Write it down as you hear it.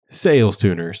Sales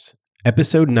Tuners,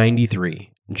 Episode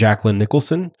 93, Jacqueline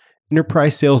Nicholson,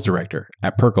 Enterprise Sales Director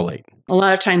at Percolate. A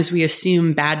lot of times we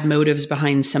assume bad motives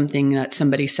behind something that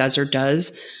somebody says or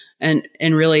does. And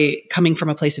really coming from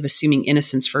a place of assuming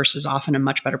innocence first is often a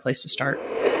much better place to start.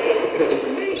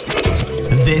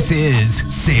 This is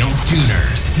Sales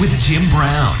Tuners with Jim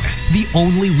Brown, the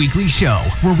only weekly show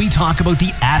where we talk about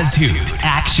the attitude,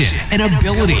 action, and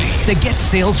ability that gets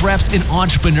sales reps and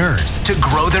entrepreneurs to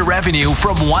grow their revenue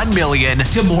from $1 million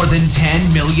to more than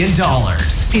 $10 million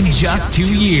in just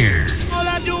 2 years. All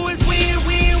I do is win,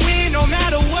 win, win, no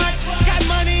matter what. Got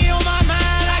money on my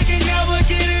mind, I can never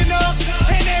get enough.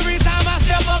 And every time I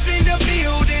step up in the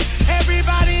building,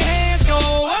 everybody hands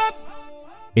go up.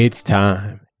 It's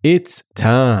time. It's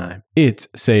time. It's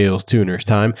Sales Tuners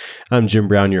time. I'm Jim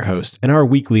Brown, your host, and our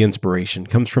weekly inspiration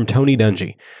comes from Tony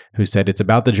Dungy, who said it's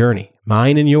about the journey,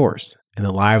 mine and yours, and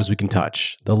the lives we can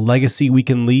touch, the legacy we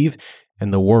can leave,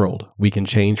 and the world we can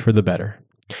change for the better.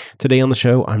 Today on the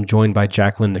show, I'm joined by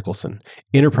Jacqueline Nicholson,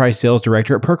 Enterprise Sales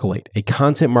Director at Percolate, a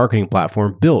content marketing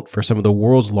platform built for some of the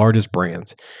world's largest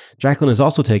brands. Jacqueline has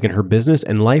also taken her business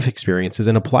and life experiences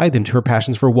and applied them to her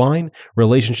passions for wine,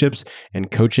 relationships, and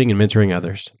coaching and mentoring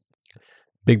others.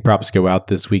 Big props go out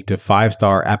this week to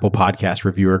 5-star Apple Podcast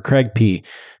reviewer Craig P.,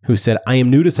 who said, "I am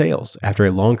new to sales after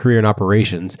a long career in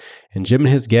operations, and Jim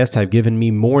and his guests have given me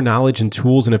more knowledge and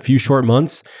tools in a few short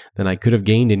months than I could have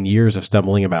gained in years of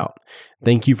stumbling about.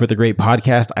 Thank you for the great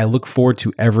podcast. I look forward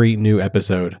to every new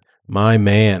episode." My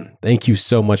man, thank you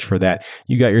so much for that.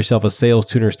 You got yourself a Sales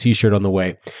Tuners t-shirt on the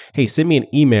way. Hey, send me an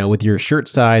email with your shirt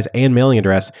size and mailing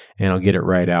address, and I'll get it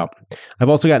right out. I've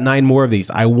also got 9 more of these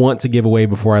I want to give away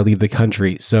before I leave the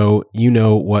country, so you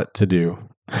know what to do.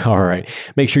 All right,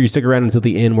 make sure you stick around until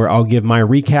the end where I'll give my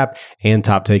recap and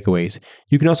top takeaways.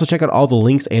 You can also check out all the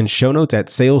links and show notes at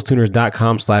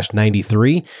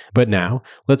salestuners.com/93. But now,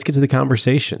 let's get to the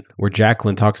conversation where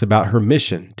Jacqueline talks about her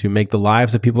mission to make the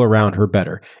lives of people around her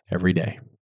better every day.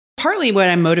 Partly what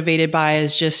I'm motivated by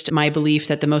is just my belief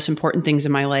that the most important things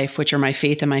in my life, which are my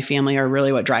faith and my family, are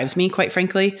really what drives me, quite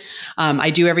frankly.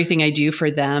 I do everything I do for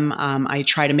them. I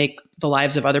try to make the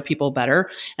lives of other people better,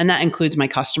 and that includes my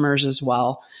customers as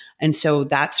well. And so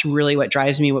that's really what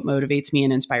drives me, what motivates me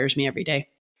and inspires me every day.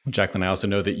 Jacqueline, I also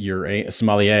know that you're a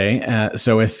sommelier.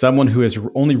 So as someone who has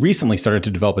only recently started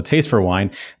to develop a taste for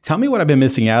wine, tell me what I've been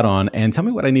missing out on, and tell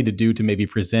me what I need to do to maybe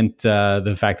present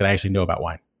the fact that I actually know about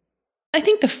wine. I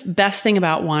think the best thing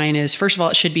about wine is, first of all,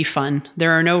 it should be fun.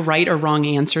 There are no right or wrong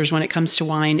answers when it comes to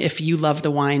wine. If you love the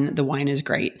wine is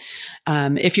great.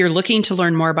 If you're looking to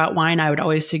learn more about wine, I would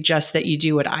always suggest that you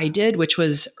do what I did, which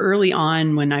was early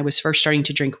on when I was first starting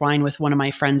to drink wine with one of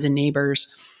my friends and neighbors.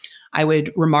 I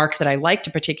would remark that I liked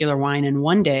a particular wine, and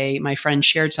one day my friend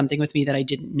shared something with me that I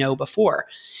didn't know before.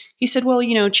 He said, well,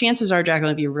 chances are,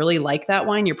 Jacqueline, if you really like that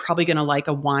wine, you're probably going to like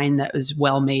a wine that was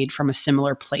well made from a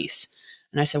similar place.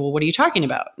 And I said, well, what are you talking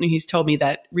about? And he's told me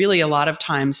that really a lot of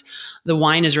times the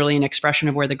wine is really an expression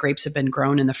of where the grapes have been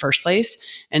grown in the first place.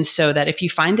 And so that if you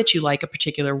find that you like a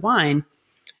particular wine,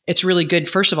 it's really good,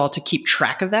 first of all, to keep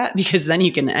track of that, because then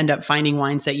you can end up finding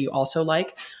wines that you also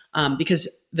like.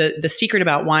 Because the secret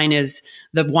about wine is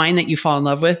the wine that you fall in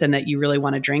love with and that you really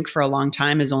want to drink for a long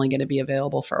time is only going to be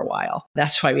available for a while.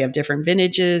 That's why we have different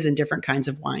vintages and different kinds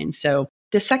of wines. So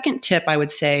the second tip I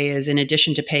would say is, in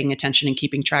addition to paying attention and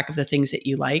keeping track of the things that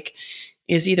you like,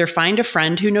 is either find a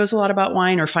friend who knows a lot about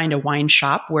wine or find a wine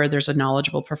shop where there's a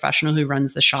knowledgeable professional who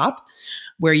runs the shop,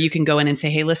 where you can go in and say,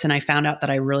 hey, listen, I found out that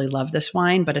I really love this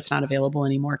wine, but it's not available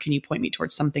anymore. Can you point me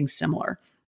towards something similar?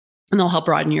 And they'll help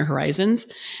broaden your horizons.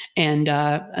 And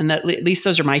that, at least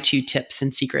those are my 2 tips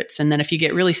and secrets. And then if you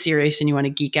get really serious and you want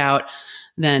to geek out,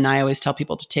 then I always tell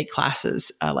people to take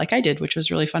classes like I did, which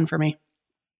was really fun for me.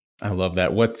 I love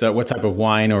that. What type of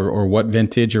wine or what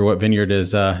vintage or what vineyard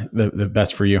is the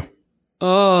best for you?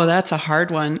 Oh, that's a hard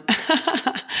one.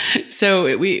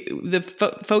 So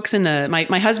folks in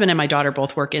my husband and my daughter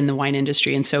both work in the wine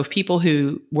industry. And so if people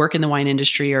who work in the wine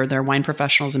industry or they're wine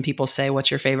professionals and people say, what's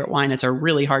your favorite wine? It's a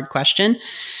really hard question.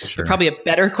 Sure. Probably a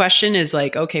better question is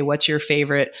like, okay, what's your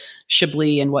favorite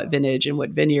Chablis and what vintage and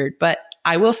what vineyard? But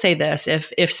I will say this,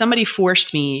 if somebody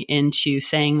forced me into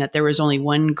saying that there was only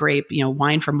one grape,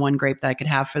 wine from one grape that I could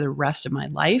have for the rest of my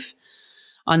life,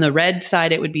 on the red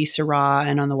side, it would be Syrah,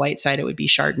 and on the white side, it would be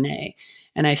Chardonnay.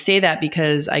 And I say that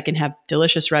because I can have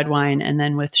delicious red wine, and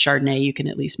then with Chardonnay, you can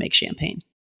at least make champagne.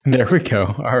 There we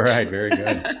go. All right. Very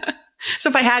good. So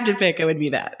if I had to pick, it would be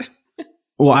that.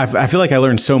 Well, I feel like I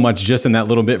learned so much just in that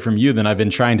little bit from you than I've been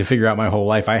trying to figure out my whole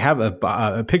life. I have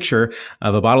a picture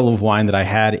of a bottle of wine that I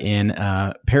had in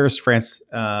Paris, France,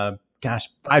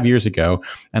 5 years ago.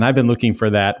 And I've been looking for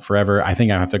that forever. I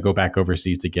think I have to go back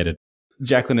overseas to get it.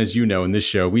 Jacqueline, as you know, in this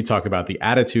show, we talk about the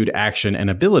attitude, action, and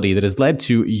ability that has led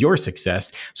to your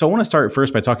success. So I want to start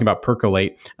first by talking about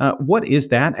Percolate. What is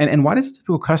that? And why does a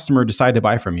typical customer decide to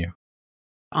buy from you?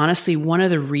 Honestly, one of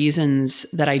the reasons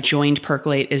that I joined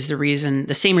Percolate is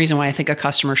the same reason why I think a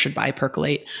customer should buy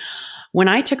Percolate. When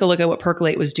I took a look at what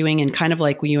Percolate was doing, and kind of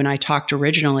like you and I talked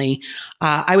originally,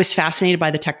 I was fascinated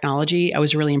by the technology. I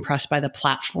was really impressed by the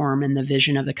platform and the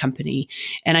vision of the company.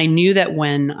 And I knew that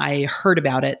when I heard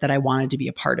about it, that I wanted to be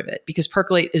a part of it, because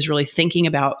Percolate is really thinking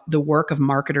about the work of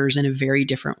marketers in a very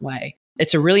different way.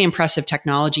 It's a really impressive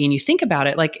technology. And you think about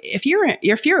it, like if you're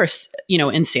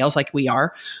in sales like we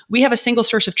are, we have a single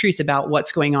source of truth about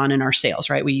what's going on in our sales,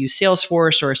 right? We use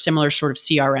Salesforce or a similar sort of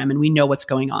CRM, and we know what's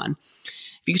going on.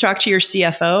 If you talk to your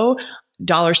CFO,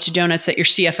 dollars to donuts that your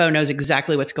CFO knows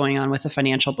exactly what's going on with the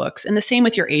financial books. And the same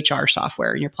with your HR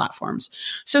software and your platforms.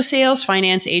 So sales,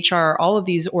 finance, HR, all of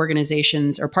these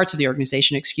organizations, or parts of the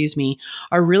organization,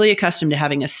 are really accustomed to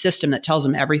having a system that tells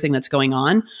them everything that's going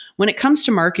on. When it comes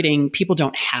to marketing, people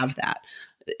don't have that.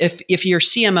 If your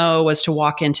CMO was to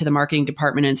walk into the marketing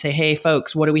department and say, hey,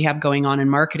 folks, what do we have going on in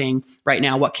marketing right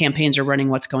now? What campaigns are running?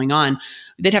 What's going on?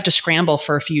 They'd have to scramble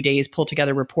for a few days, pull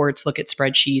together reports, look at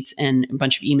spreadsheets and a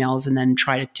bunch of emails, and then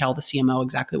try to tell the CMO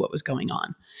exactly what was going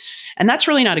on. And that's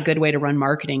really not a good way to run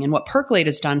marketing. And what Percolate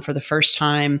has done for the first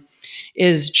time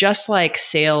is, just like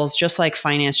sales, just like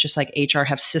finance, just like HR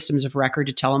have systems of record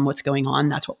to tell them what's going on.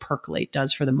 That's what Percolate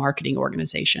does for the marketing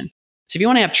organization. So if you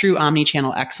want to have true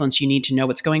omni-channel excellence, you need to know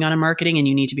what's going on in marketing, and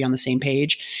you need to be on the same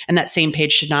page. And that same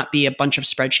page should not be a bunch of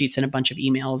spreadsheets and a bunch of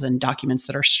emails and documents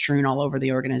that are strewn all over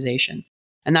the organization.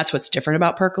 And that's what's different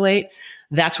about Percolate.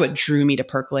 That's what drew me to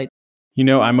Percolate. You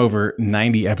know, I'm over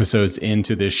 90 episodes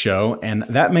into this show, and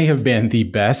that may have been the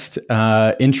best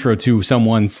intro to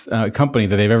someone's company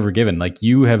that they've ever given. Like,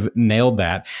 you have nailed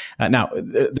that. Now,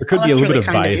 there could be a little bit of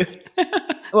bias.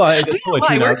 Well, I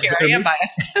work here. I am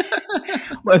biased.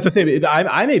 Well, as I say,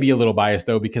 I may be a little biased,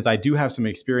 though, because I do have some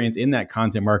experience in that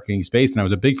content marketing space, and I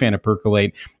was a big fan of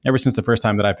Percolate ever since the first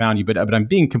time that I found you. But I'm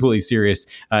being completely serious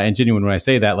and genuine when I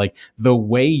say that. Like, the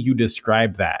way you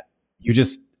describe that, you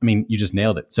just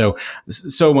nailed it.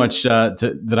 So much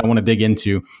that I want to dig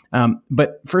into.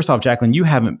 But first off, Jacqueline, you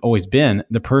haven't always been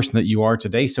the person that you are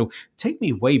today. So take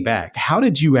me way back. How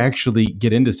did you actually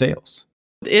get into sales?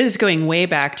 It is going way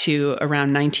back to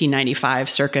around 1995,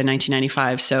 circa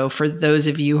 1995. So for those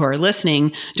of you who are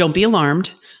listening, don't be alarmed.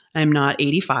 I'm not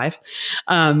 85.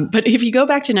 But if you go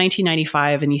back to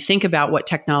 1995 and you think about what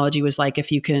technology was like,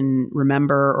 if you can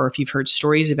remember or if you've heard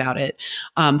stories about it,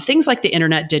 things like the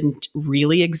internet didn't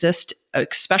really exist,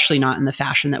 especially not in the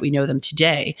fashion that we know them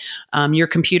today. Your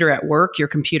computer at work, your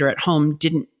computer at home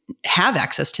didn't have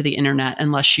access to the internet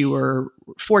unless you were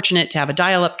fortunate to have a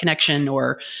dial-up connection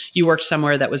or you worked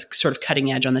somewhere that was sort of cutting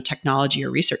edge on the technology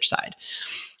or research side.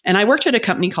 And I worked at a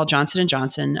company called Johnson &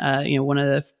 Johnson, one of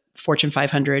the Fortune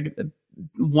 500,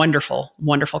 wonderful,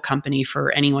 wonderful company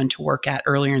for anyone to work at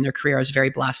earlier in their career. I was very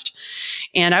blessed.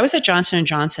 And I was at Johnson &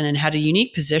 Johnson and had a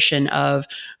unique position of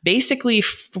basically,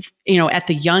 at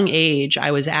the young age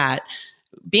I was at,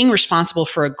 being responsible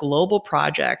for a global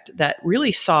project that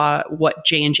really saw what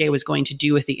J&J was going to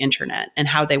do with the internet and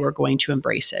how they were going to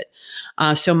embrace it.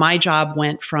 So my job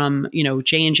went from,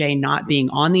 J&J not being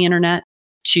on the internet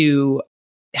to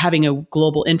having a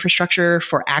global infrastructure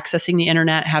for accessing the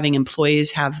internet, having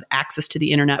employees have access to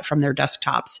the internet from their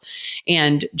desktops,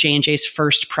 and J&J's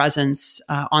first presence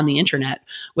on the internet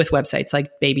with websites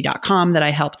like baby.com that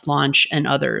I helped launch and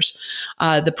others.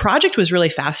 The project was really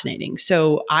fascinating.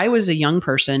 So I was a young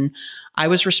person. I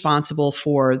was responsible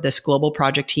for this global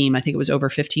project team. I think it was over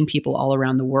 15 people all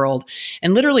around the world.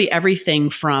 And literally everything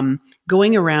from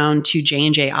going around to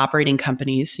J&J operating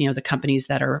companies, the companies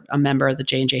that are a member of the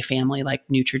J&J family, like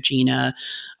Neutrogena,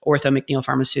 Ortho McNeil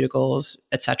Pharmaceuticals,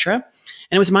 et cetera.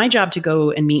 And it was my job to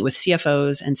go and meet with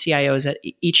CFOs and CIOs at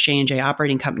each J&J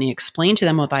operating company, explain to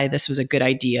them why this was a good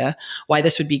idea, why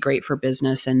this would be great for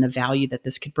business, and the value that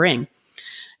this could bring.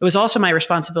 It was also my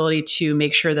responsibility to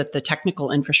make sure that the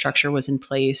technical infrastructure was in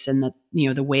place and that,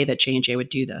 the way that J&J would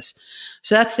do this.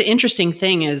 So that's the interesting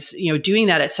thing is, doing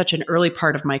that at such an early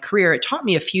part of my career, it taught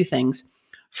me a few things.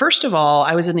 First of all,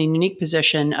 I was in the unique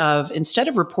position of, instead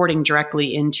of reporting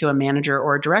directly into a manager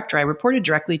or a director, I reported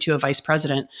directly to a vice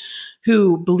president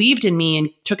who believed in me and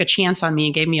took a chance on me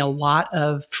and gave me a lot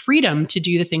of freedom to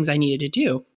do the things I needed to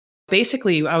do.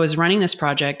 Basically, I was running this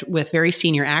project with very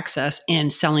senior access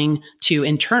and selling to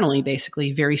internally,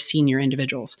 basically, very senior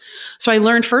individuals. So I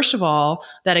learned, first of all,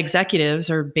 that executives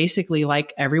are basically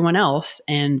like everyone else,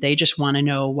 and they just want to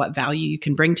know what value you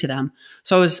can bring to them.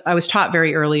 So I was taught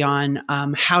very early on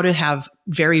how to have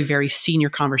very, very senior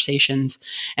conversations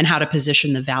and how to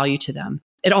position the value to them.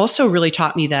 It also really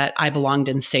taught me that I belonged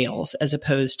in sales as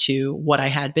opposed to what I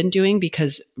had been doing,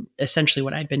 because essentially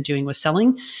what I'd been doing was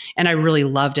selling, and I really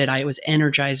loved it. I was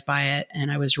energized by it,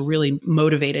 and I was really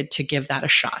motivated to give that a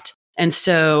shot. And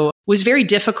so it was very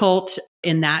difficult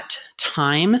in that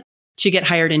time to get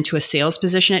hired into a sales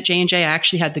position at J&J. I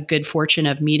actually had the good fortune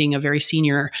of meeting a very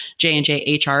senior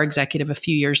J&J HR executive a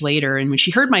few years later. And when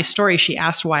she heard my story, she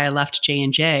asked why I left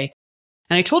J&J.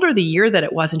 And I told her the year that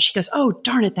it was, and she goes, "Oh,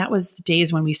 darn it. That was the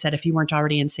days when we said if you weren't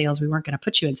already in sales, we weren't going to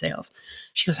put you in sales."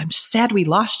 She goes, "I'm sad we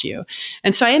lost you."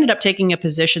 And so I ended up taking a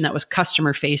position that was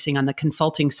customer facing on the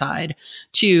consulting side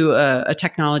to a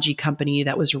technology company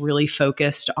that was really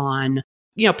focused on,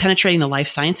 penetrating the life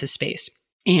sciences space.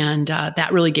 And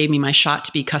that really gave me my shot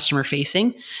to be customer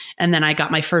facing. And then I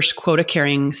got my first quota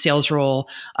carrying sales role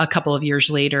a couple of years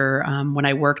later when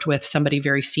I worked with somebody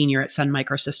very senior at Sun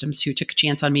Microsystems who took a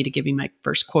chance on me to give me my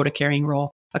first quota carrying role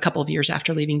a couple of years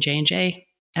after leaving J&J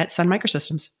at Sun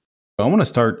Microsystems. I want to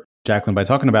start, Jacqueline, by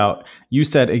talking about, you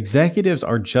said executives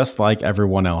are just like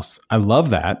everyone else. I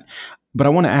love that. But I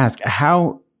want to ask,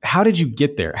 how did you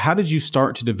get there? How did you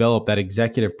start to develop that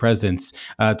executive presence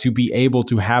to be able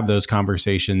to have those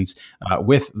conversations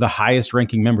with the highest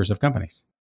ranking members of companies?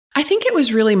 I think it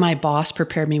was really my boss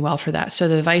prepared me well for that. So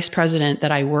the vice president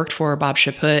that I worked for, Bob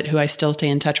Chaput, who I still stay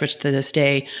in touch with to this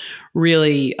day,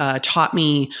 really taught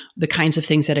me the kinds of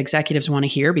things that executives want to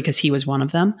hear, because he was one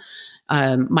of them.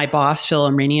 My boss, Phil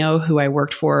Amrinio, who I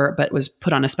worked for, but was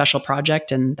put on a special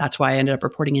project, and that's why I ended up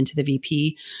reporting into the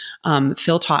VP.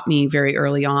 Phil taught me very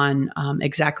early on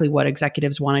exactly what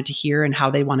executives wanted to hear and how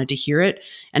they wanted to hear it,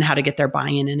 and how to get their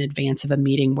buy-in in advance of a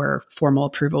meeting where formal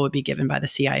approval would be given by the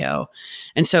CIO.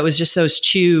 And so it was just those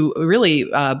two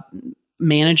really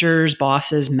managers,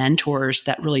 bosses, mentors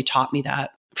that really taught me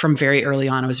that from very early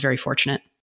on. I was very fortunate.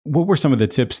 What were some of the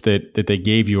tips that they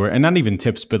gave you, and not even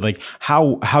tips, but like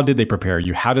how did they prepare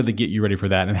you? How did they get you ready for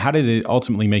that? And how did it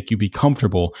ultimately make you be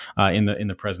comfortable in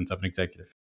the presence of an executive?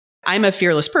 I'm a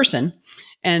fearless person.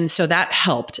 And so that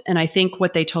helped. And I think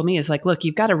what they told me is like, look,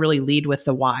 you've got to really lead with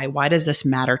the why. Why does this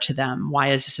matter to them? Why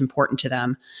is this important to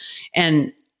them?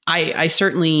 And I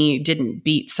certainly didn't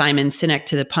beat Simon Sinek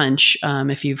to the punch.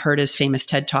 If you've heard his famous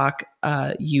TED Talk,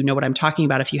 you know what I'm talking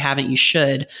about. If you haven't, you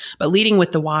should. But leading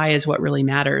with the why is what really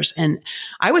matters. And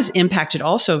I was impacted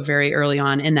also very early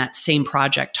on in that same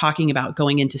project, talking about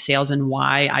going into sales and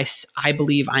why I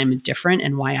believe I'm different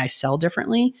and why I sell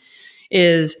differently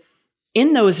is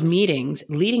in those meetings,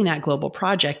 leading that global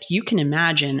project. You can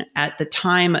imagine at the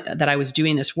time that I was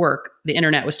doing this work, the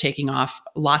internet was taking off.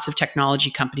 Lots of technology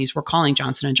companies were calling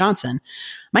Johnson & Johnson.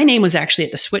 My name was actually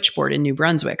at the switchboard in New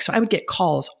Brunswick. So I would get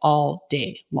calls all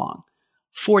day long,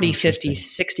 40, 50,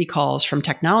 60 calls from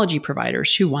technology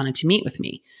providers who wanted to meet with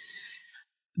me.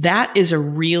 That is a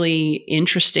really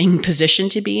interesting position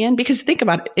to be in, because think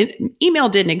about it, email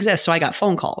didn't exist. So I got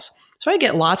phone calls. So I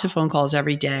get lots of phone calls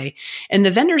every day. And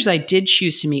the vendors I did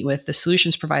choose to meet with, the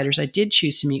solutions providers I did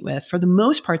choose to meet with, for the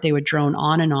most part, they would drone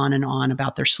on and on and on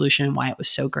about their solution and why it was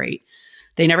so great.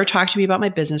 They never talked to me about my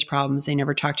business problems. They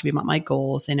never talked to me about my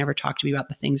goals. They never talked to me about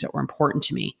the things that were important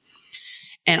to me.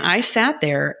 And I sat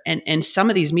there, and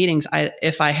some of these meetings,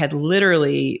 if I had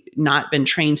literally not been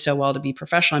trained so well to be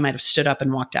professional, I might have stood up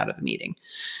and walked out of the meeting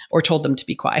or told them to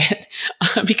be quiet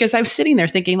because I was sitting there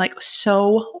thinking like,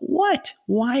 so what?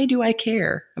 Why do I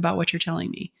care about what you're telling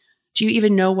me? Do you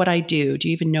even know what I do? Do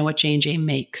you even know what J&J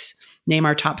makes? Name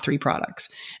our top 3 products.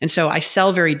 And so I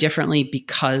sell very differently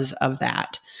because of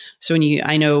that. So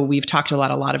I know we've talked a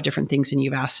lot of different things and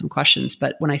you've asked some questions,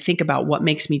 but when I think about what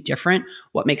makes me different,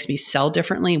 what makes me sell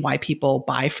differently, why people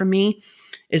buy from me,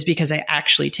 is because I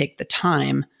actually take the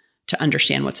time to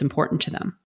understand what's important to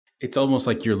them. It's almost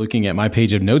like you're looking at my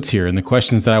page of notes here and the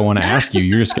questions that I want to ask you,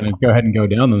 you're just going to go ahead and go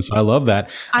down them. So I love that.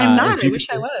 I'm not. I wish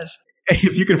I was.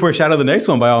 If you can foreshadow the next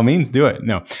one, by all means, do it.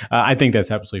 No, I think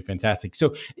that's absolutely fantastic.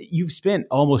 So you've spent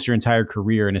almost your entire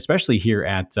career, and especially here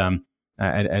at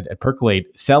Percolate,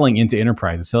 selling into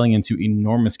enterprises, selling into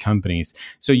enormous companies.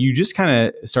 So you just kind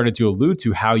of started to allude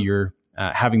to how you're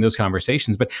having those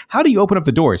conversations. But how do you open up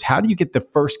the doors? How do you get the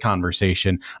first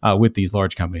conversation with these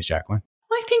large companies, Jacqueline?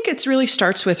 Well, I think it really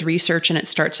starts with research, and it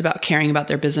starts about caring about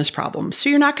their business problems. So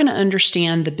you're not going to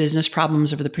understand the business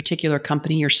problems of the particular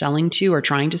company you're selling to or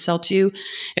trying to sell to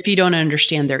if you don't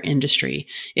understand their industry,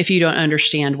 if you don't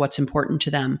understand what's important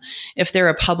to them. If they're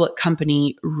a public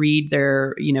company, read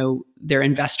their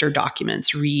investor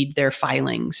documents, read their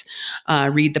filings,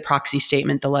 read the proxy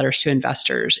statement, the letters to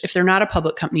investors. If they're not a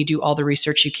public company, do all the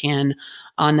research you can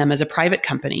on them as a private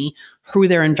company, who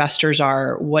their investors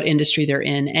are, what industry they're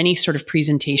in, any sort of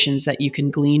presentations that you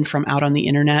can glean from out on the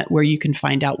internet where you can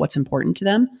find out what's important to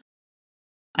them.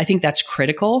 I think that's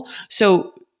critical.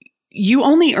 So you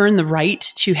only earn the right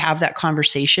to have that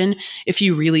conversation if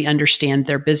you really understand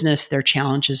their business, their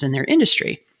challenges, and their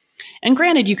industry. And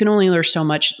granted, you can only learn so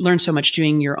much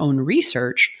doing your own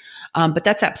research, but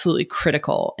that's absolutely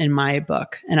critical in my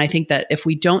book. And I think that if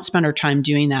we don't spend our time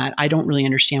doing that, I don't really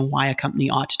understand why a company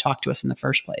ought to talk to us in the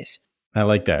first place. I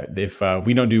like that. If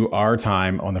we don't do our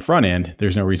time on the front end,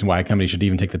 there's no reason why a company should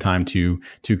even take the time to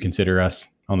consider us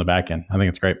on the back end. I think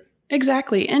it's great.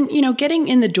 Exactly. And, getting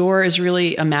in the door is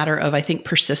really a matter of, I think,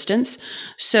 persistence.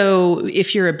 So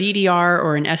if you're a BDR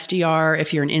or an SDR,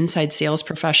 if you're an inside sales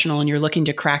professional and you're looking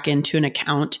to crack into an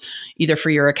account, either for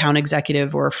your account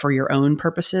executive or for your own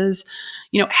purposes,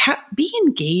 be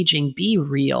engaging, be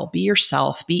real, be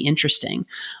yourself, be interesting.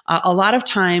 A lot of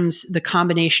times the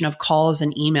combination of calls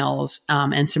and emails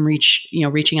and some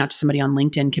reaching out to somebody on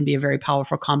LinkedIn can be a very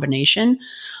powerful combination.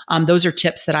 Those are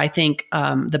tips that I think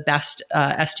the best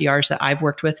SDRs that I've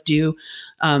worked with do.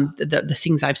 The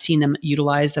things I've seen them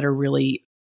utilize that are really,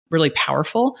 really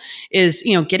powerful is,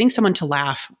 getting someone to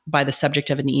laugh by the subject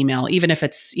of an email, even if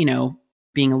it's,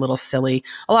 being a little silly.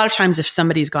 A lot of times if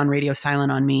somebody's gone radio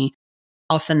silent on me,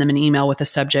 I'll send them an email with a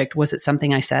subject, was it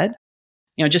something I said?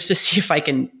 Just to see if I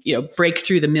can, break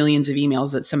through the millions of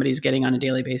emails that somebody's getting on a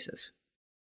daily basis.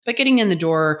 But getting in the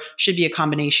door should be a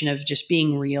combination of just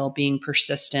being real, being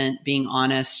persistent, being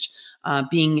honest,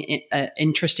 being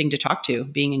interesting to talk to,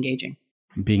 being engaging.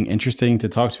 Being interesting to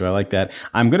talk to. I like that.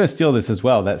 I'm going to steal this as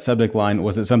well. That subject line,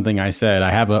 was it something I said? I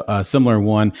have a similar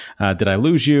one. Did I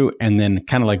lose you? And then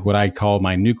kind of like what I call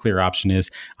my nuclear option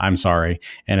is, I'm sorry.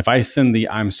 And if I send the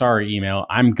I'm sorry email,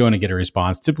 I'm going to get a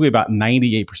response, typically about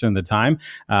 98% of the time.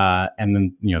 And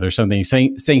then, there's something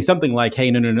saying something like,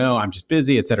 hey, no, I'm just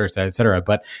busy, et cetera, et cetera, et cetera.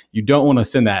 But you don't want to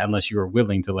send that unless you are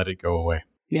willing to let it go away.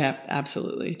 Yeah,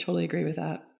 absolutely. Totally agree with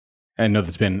that. I know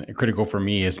that's been critical for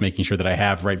me is making sure that I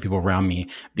have right people around me.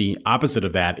 The opposite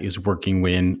of that is working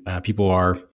when people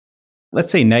are, let's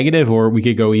say, negative, or we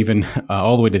could go even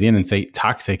all the way to the end and say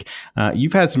toxic.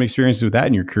 You've had some experiences with that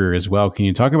in your career as well. Can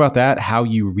you talk about that, how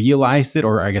you realized it,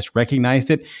 or I guess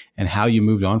recognized it, and how you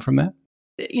moved on from that?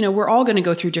 We're all going to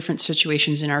go through different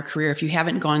situations in our career. If you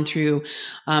haven't gone through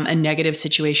a negative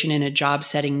situation in a job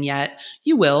setting yet,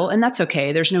 you will, and that's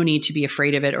okay. There's no need to be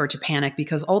afraid of it or to panic,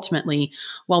 because ultimately,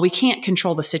 while we can't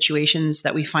control the situations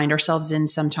that we find ourselves in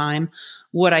sometime,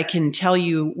 what I can tell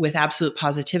you with absolute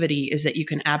positivity is that you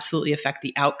can absolutely affect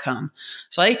the outcome.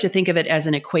 So I like to think of it as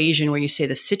an equation where you say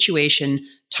the situation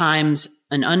times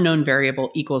an unknown variable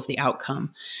equals the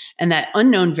outcome. And that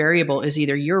unknown variable is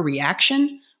either your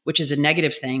reaction, which is a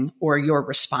negative thing, or your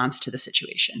response to the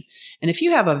situation. And if you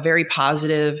have a very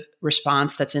positive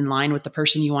response that's in line with the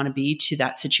person you want to be to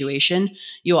that situation,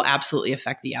 you will absolutely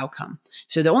affect the outcome.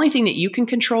 So the only thing that you can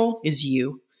control is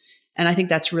you. And I think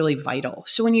that's really vital.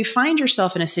 So when you find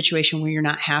yourself in a situation where you're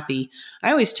not happy, I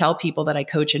always tell people that I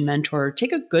coach and mentor,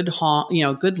 take a good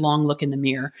long look in the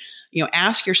mirror.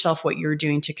 Ask yourself what you're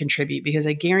doing to contribute, because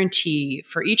I guarantee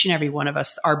for each and every one of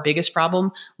us, our biggest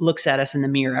problem looks at us in the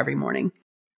mirror every morning.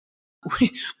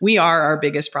 We are our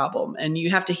biggest problem, and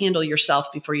you have to handle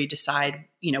yourself before you decide,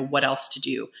 what else to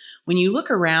do. When you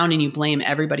look around and you blame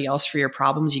everybody else for your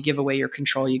problems, you give away your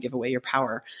control, you give away your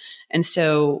power. And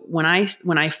so when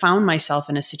I found myself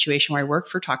in a situation where I worked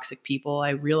for toxic people, I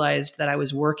realized that I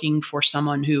was working for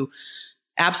someone who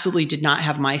absolutely did not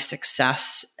have my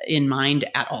success in mind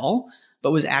at all,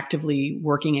 but was actively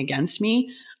working against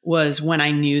me, was when I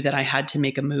knew that I had to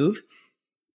make a move.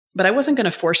 But I wasn't going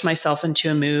to force myself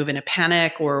into a move in a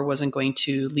panic, or wasn't going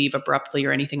to leave abruptly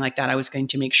or anything like that. I was going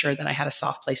to make sure that I had a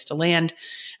soft place to land,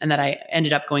 and that I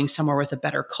ended up going somewhere with a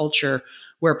better culture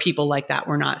where people like that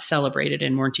were not celebrated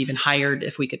and weren't even hired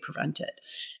if we could prevent it.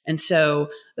 And so,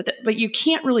 but you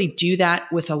can't really do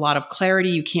that with a lot of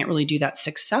clarity. You can't really do that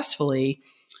successfully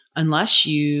unless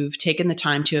you've taken the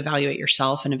time to evaluate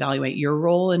yourself and evaluate your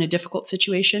role in a difficult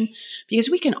situation, because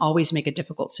we can always make a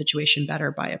difficult situation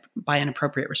better by an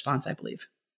appropriate response, I believe.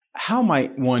 How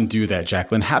might one do that,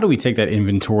 Jacqueline? How do we take that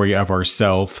inventory of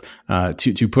ourselves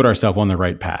to put ourselves on the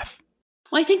right path?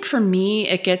 Well, I think for me,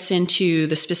 it gets into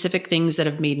the specific things that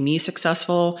have made me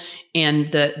successful and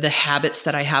the habits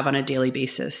that I have on a daily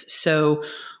basis. So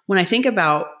when I think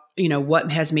about,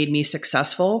 what has made me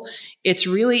successful, it's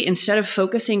really, instead of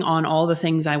focusing on all the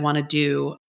things I want to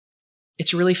do,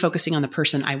 it's really focusing on the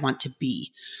person I want to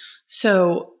be.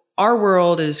 So our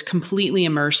world is completely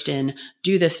immersed in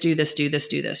do this, do this, do this,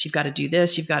 do this. You've got to do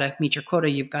this. You've got to meet your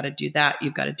quota. You've got to do that.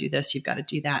 You've got to do this. You've got to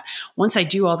do that. Once I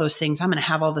do all those things, I'm going to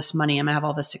have all this money. I'm going to have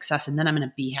all this success, and then I'm going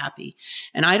to be happy.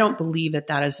 And I don't believe that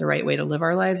that is the right way to live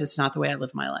our lives. It's not the way I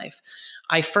live my life.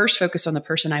 I first focus on the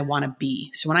person I want to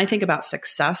be. So when I think about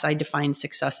success, I define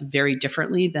success very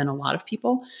differently than a lot of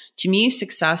people. To me,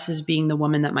 success is being the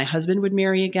woman that my husband would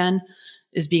marry again,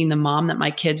 is being the mom that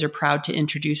my kids are proud to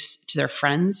introduce to their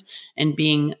friends, and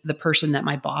being the person that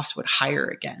my boss would hire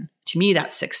again. To me,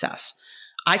 that's success.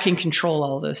 I can control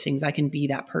all of those things. I can be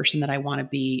that person that I want to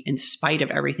be in spite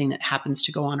of everything that happens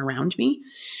to go on around me.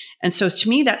 And so to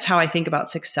me, that's how I think about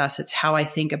success. It's how I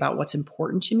think about what's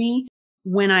important to me.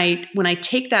 When I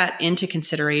take that into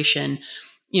consideration,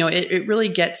 it really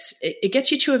gets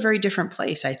you to a very different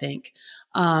place, I think.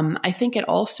 I think it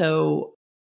also,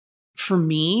 for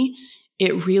me,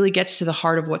 it really gets to the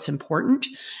heart of what's important.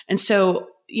 And so,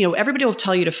 everybody will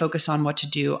tell you to focus on what to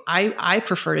do. I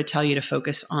prefer to tell you to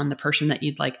focus on the person that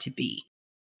you'd like to be.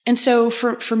 And so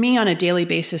for me on a daily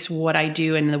basis, what I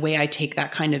do and the way I take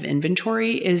that kind of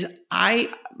inventory is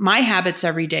my habits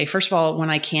every day. First of all, when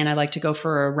I can, I like to go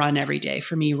for a run every day.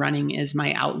 For me, running is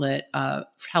my outlet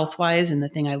health-wise and the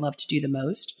thing I love to do the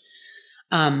most.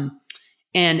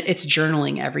 And it's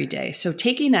journaling every day. So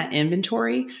taking that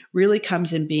inventory really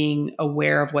comes in being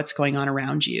aware of what's going on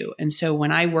around you. And so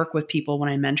when I work with people, when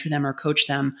I mentor them or coach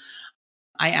them,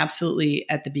 I absolutely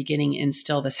at the beginning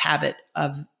instill this habit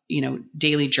of,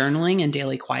 daily journaling and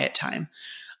daily quiet time.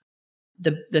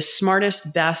 The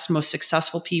smartest, best, most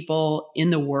successful people in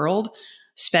the world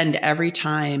spend time every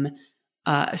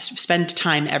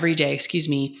day,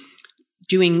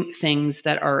 doing things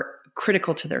that are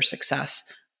critical to their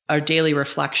success. A daily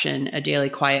reflection, a daily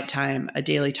quiet time, a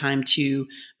daily time to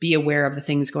be aware of the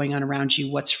things going on around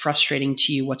you, what's frustrating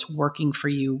to you, what's working for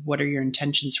you, what are your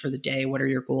intentions for the day, what are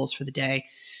your goals for the day.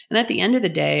 And at the end of the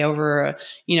day, over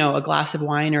a glass of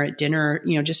wine or at dinner,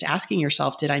 just asking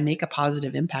yourself, did I make a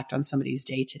positive impact on somebody's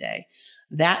day today?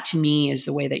 That to me is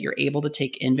the way that you're able to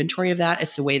take inventory of that.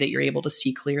 It's the way that you're able to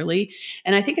see clearly.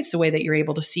 And I think it's the way that you're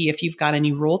able to see if you've got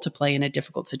any role to play in a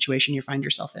difficult situation you find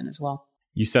yourself in as well.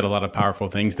 You said a lot of powerful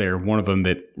things there. One of them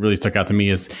that really stuck out to me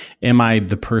is, am I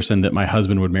the person that my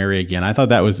husband would marry again? I thought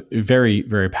that was very,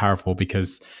 very powerful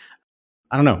because,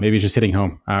 I don't know, maybe it's just hitting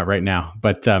home right now.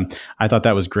 But I thought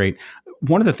that was great.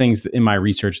 One of the things in my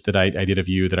research that I did of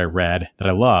you that I read that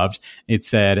I loved, it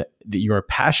said that you are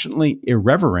passionately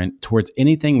irreverent towards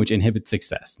anything which inhibits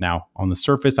success. Now, on the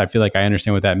surface, I feel like I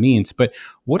understand what that means. But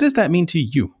what does that mean to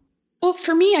you? Well,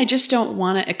 for me, I just don't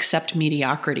want to accept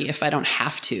mediocrity if I don't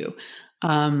have to.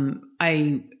 And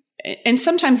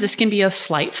sometimes this can be a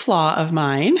slight flaw of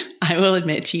mine, I will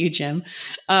admit to you, Jim.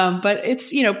 But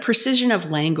it's, precision of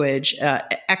language,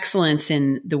 excellence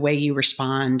in the way you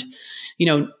respond,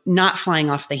 not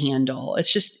flying off the handle.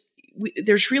 It's just,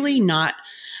 there's enough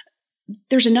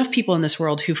people in this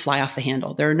world who fly off the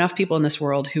handle. There are enough people in this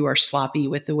world who are sloppy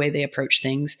with the way they approach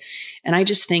things. And I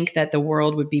just think that the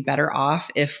world would be better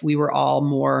off if we were all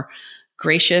more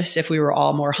gracious, if we were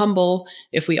all more humble,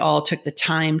 if we all took the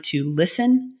time to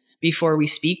listen before we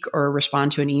speak or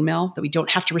respond to an email, that we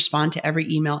don't have to respond to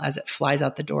every email as it flies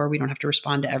out the door. We don't have to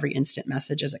respond to every instant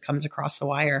message as it comes across the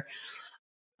wire.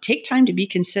 Take time to be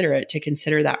considerate, to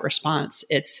consider that response.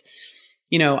 It's,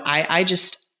 I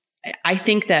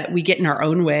think that we get in our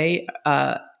own way,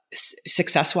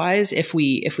 success-wise, if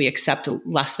we accept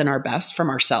less than our best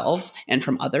from ourselves and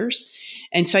from others.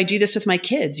 And so I do this with my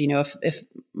kids. If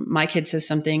my kid says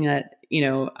something that,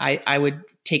 I would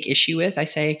take issue with, I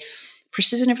say,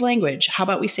 precision of language. How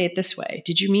about we say it this way?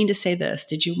 Did you mean to say this?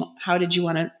 Would you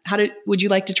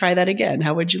like to try that again?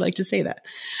 How would you like to say that?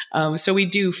 So we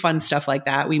do fun stuff like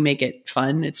that. We make it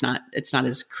fun. It's not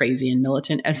as crazy and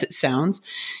militant as it sounds.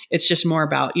 It's just more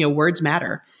about, words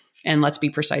matter. And let's be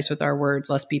precise with our words.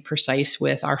 Let's be precise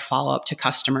with our follow-up to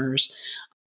customers.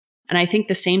 And I think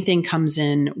the same thing comes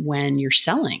in when you're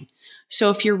selling. So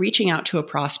if you're reaching out to a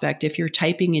prospect, if you're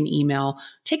typing an email,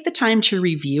 take the time to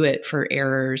review it for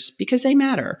errors because they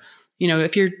matter.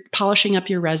 If you're polishing up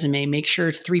your resume, make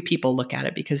sure 3 people look at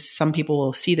it because some people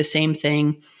will see the same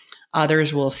thing.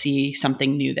 Others will see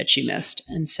something new that you missed.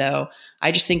 And so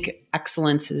I just think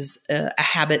excellence is a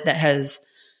habit that has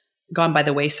gone by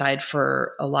the wayside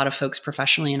for a lot of folks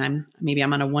professionally. And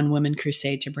I'm on a one-woman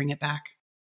crusade to bring it back.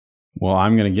 Well,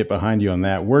 I'm going to get behind you on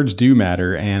that. Words do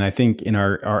matter. And I think in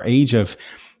our age of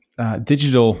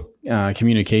digital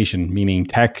communication, meaning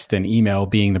text and email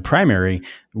being the primary,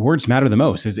 words matter the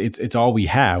most. It's all we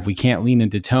have. We can't lean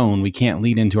into tone. We can't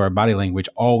lean into our body language.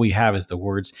 All we have is the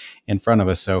words in front of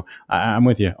us. So I'm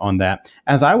with you on that.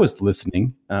 As I was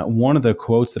listening, one of the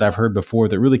quotes that I've heard before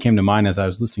that really came to mind as I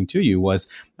was listening to you was,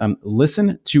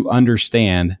 listen to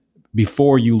understand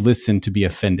before you listen to be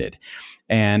offended.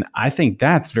 And I think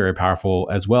that's very powerful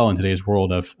as well in today's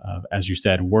world of, as you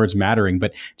said, words mattering,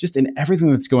 but just in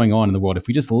everything that's going on in the world. If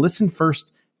we just listen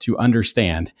first to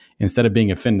understand instead of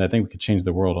being offended, I think we could change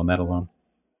the world on that alone.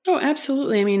 Oh,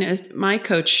 absolutely. I mean, my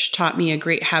coach taught me a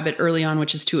great habit early on,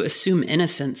 which is to assume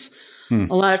innocence.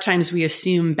 A lot of times we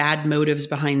assume bad motives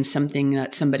behind something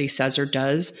that somebody says or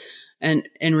does. And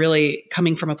really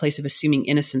coming from a place of assuming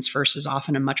innocence first is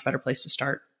often a much better place to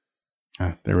start.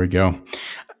 There we go.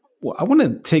 Well, I want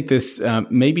to take this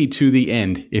maybe to the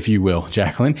end, if you will,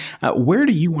 Jacqueline. Where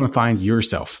do you want to find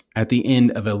yourself at the end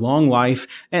of a long life?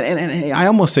 And I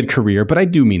almost said career, but I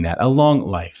do mean that, a long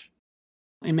life.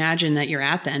 Imagine that you're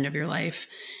at the end of your life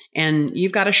and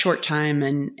you've got a short time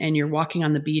and you're walking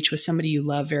on the beach with somebody you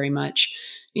love very much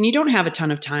and you don't have a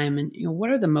ton of time. And what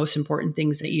are the most important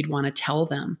things that you'd want to tell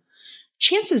them?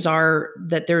 Chances are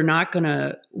that they're not going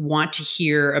to want to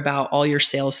hear about all your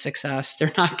sales success.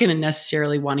 They're not going to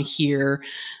necessarily want to hear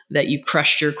that you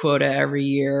crushed your quota every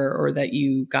year or that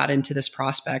you got into this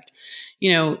prospect.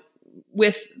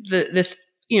 With the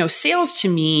sales to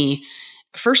me,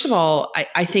 first of all,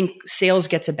 I think sales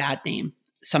gets a bad name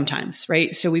sometimes,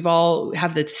 right? So we've all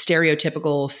have the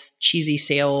stereotypical cheesy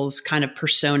sales kind of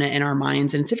persona in our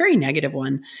minds, and it's a very negative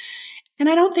one. And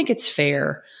I don't think it's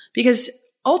fair because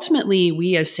ultimately,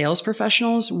 we as sales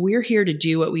professionals, we're here to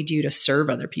do what we do to serve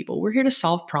other people. We're here to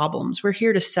solve problems. We're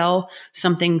here to sell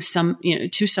something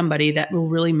to somebody that will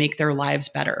really make their lives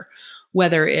better.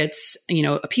 Whether it's,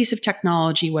 a piece of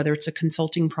technology, whether it's a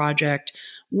consulting project,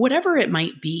 whatever it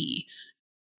might be.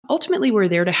 Ultimately, we're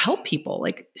there to help people.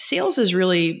 Like sales is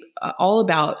really all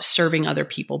about serving other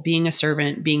people, being a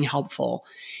servant, being helpful.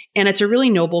 And it's a really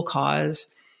noble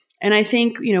cause. And I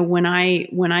think, when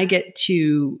I get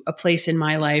to a place in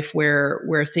my life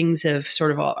where things have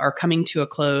sort of are coming to a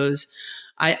close,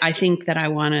 I think that I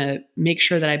want to make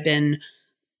sure that I've been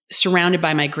surrounded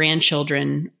by my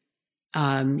grandchildren,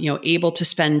 able to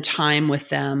spend time with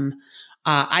them.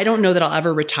 I don't know that I'll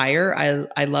ever retire.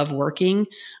 I love working,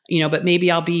 but maybe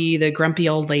I'll be the grumpy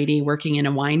old lady working in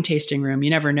a wine tasting room.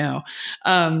 You never know.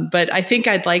 But I think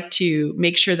I'd like to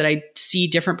make sure that I see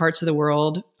different parts of the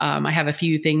world. I have a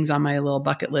few things on my little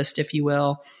bucket list, if you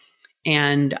will.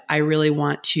 And I really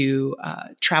want to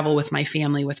travel with my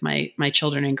family, with my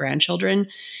children and grandchildren.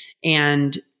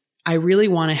 And I really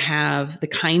want to have the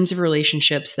kinds of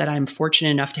relationships that I'm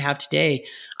fortunate enough to have today.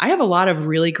 I have a lot of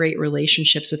really great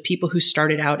relationships with people who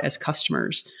started out as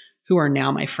customers who are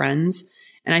now my friends.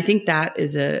 And I think that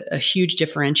is a huge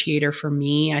differentiator for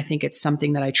me. I think it's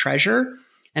something that I treasure,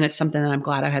 and it's something that I'm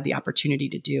glad I had the opportunity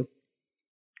to do.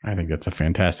 I think that's a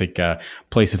fantastic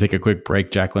place to take a quick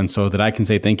break, Jacqueline, so that I can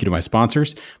say thank you to my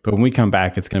sponsors. But when we come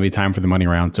back, it's going to be time for the money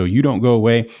round. So you don't go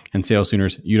away, and Sales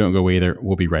Tuners, you don't go away either.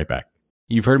 We'll be right back.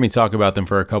 You've heard me talk about them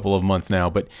for a couple of months now,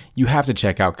 but you have to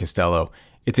check out Costello.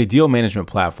 It's a deal management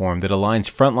platform that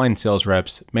aligns frontline sales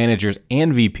reps, managers,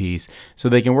 and VPs so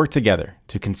they can work together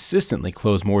to consistently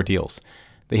close more deals.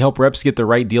 They help reps get the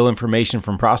right deal information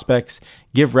from prospects,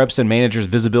 give reps and managers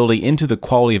visibility into the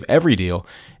quality of every deal,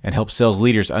 and help sales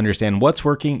leaders understand what's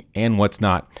working and what's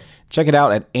not. Check it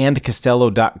out at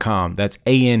andcostello.com. That's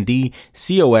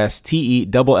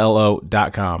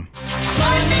ANDCOSTELLO.com.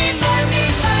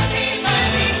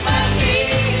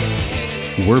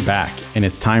 We're back, and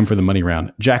it's time for the money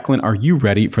round. Jacqueline, are you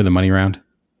ready for the money round?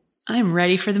 I'm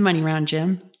ready for the money round,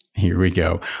 Jim. Here we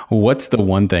go. What's the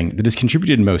one thing that has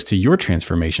contributed most to your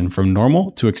transformation from normal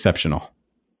to exceptional?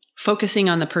 Focusing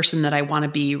on the person that I want to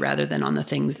be rather than on the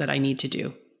things that I need to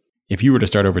do. If you were to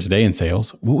start over today in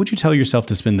sales, what would you tell yourself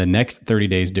to spend the next 30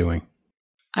 days doing?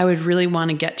 I would really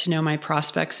want to get to know my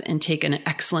prospects and take an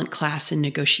excellent class in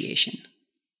negotiation.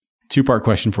 Two-part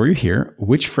question for you here.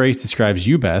 Which phrase describes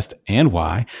you best and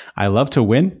why? I love to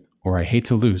win or I hate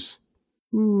to lose?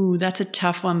 Ooh, that's a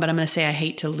tough one, but I'm going to say I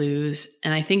hate to lose.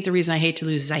 And I think the reason I hate to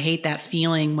lose is I hate that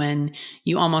feeling when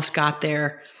you almost got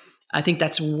there. I think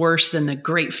that's worse than the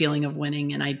great feeling of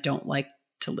winning, and I don't like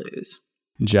to lose.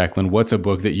 Jacqueline, what's a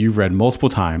book that you've read multiple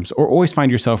times or always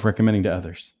find yourself recommending to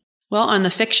others? Well, on the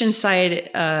fiction side,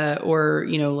 or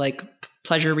like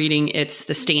pleasure reading, it's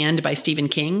The Stand by Stephen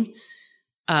King.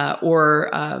 Or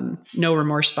No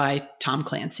Remorse by Tom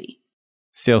Clancy.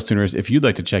 Sales Tuners, if you'd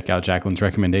like to check out Jacqueline's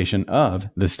recommendation of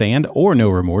The Stand or No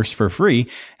Remorse for free,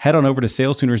 head on over to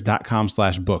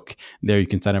salestuners.com/book. There you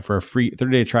can sign up for a free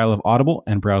 30-day trial of Audible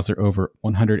and browse their over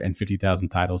 150,000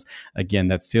 titles. Again,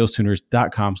 that's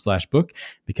salestuners.com/book,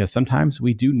 because sometimes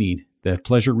we do need the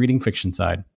pleasure reading fiction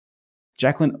side.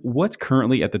 Jacqueline, what's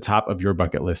currently at the top of your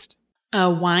bucket list? A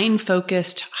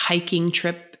wine-focused hiking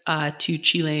trip to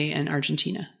Chile and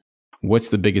Argentina. What's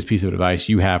the biggest piece of advice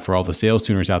you have for all the sales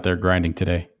tuners out there grinding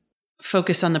today?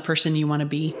 Focus on the person you want to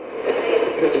be.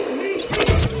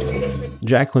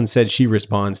 Jacqueline said she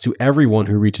responds to everyone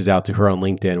who reaches out to her on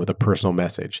LinkedIn with a personal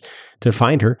message. To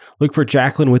find her, look for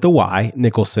Jacqueline with a Y,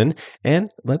 Nicholson,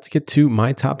 and let's get to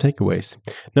my top takeaways.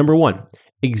 Number 1,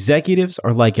 executives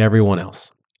are like everyone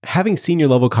else. Having senior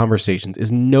level conversations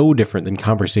is no different than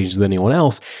conversations with anyone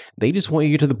else. They just want you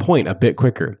to get to the point a bit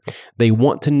quicker. They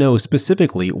want to know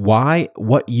specifically why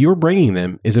what you're bringing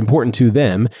them is important to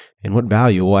them and what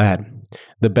value will add.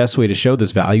 The best way to show this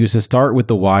value is to start with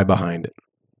the why behind it.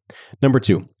 Number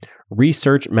 2,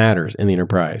 research matters in the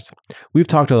enterprise. We've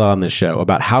talked a lot on this show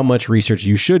about how much research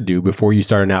you should do before you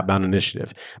start an outbound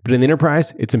initiative, but in the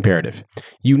enterprise, it's imperative.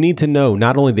 You need to know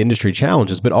not only the industry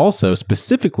challenges, but also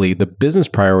specifically the business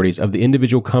priorities of the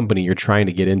individual company you're trying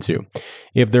to get into.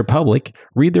 If they're public,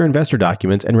 read their investor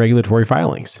documents and regulatory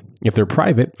filings. If they're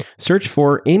private, search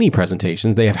for any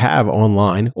presentations they have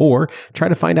online, or try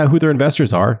to find out who their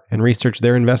investors are and research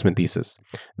their investment thesis.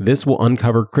 This will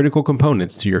uncover critical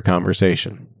components to your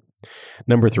conversation.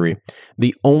 Number 3,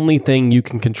 the only thing you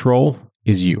can control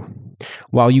is you.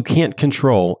 While you can't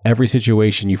control every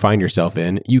situation you find yourself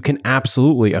in, you can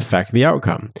absolutely affect the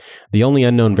outcome. The only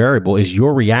unknown variable is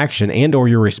your reaction and or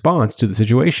your response to the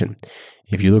situation.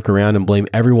 If you look around and blame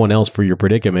everyone else for your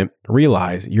predicament,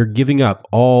 realize you're giving up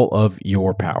all of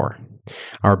your power.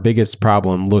 Our biggest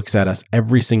problem looks at us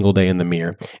every single day in the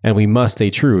mirror, and we must stay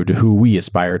true to who we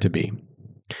aspire to be.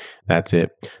 That's it.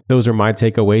 Those are my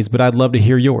takeaways, but I'd love to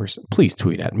hear yours. Please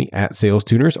tweet at me at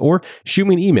SalesTuners or shoot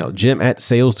me an email,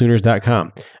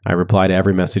 jim@salestuners.com. I reply to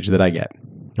every message that I get.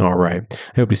 All right.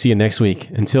 I hope to see you next week.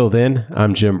 Until then,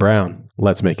 I'm Jim Brown.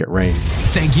 Let's make it rain.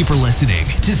 Thank you for listening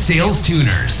to Sales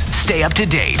Tuners. Stay up to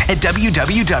date at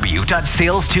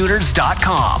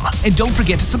www.salestuners.com. And don't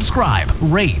forget to subscribe,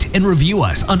 rate, and review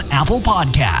us on Apple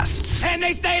Podcasts. And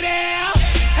they stay there.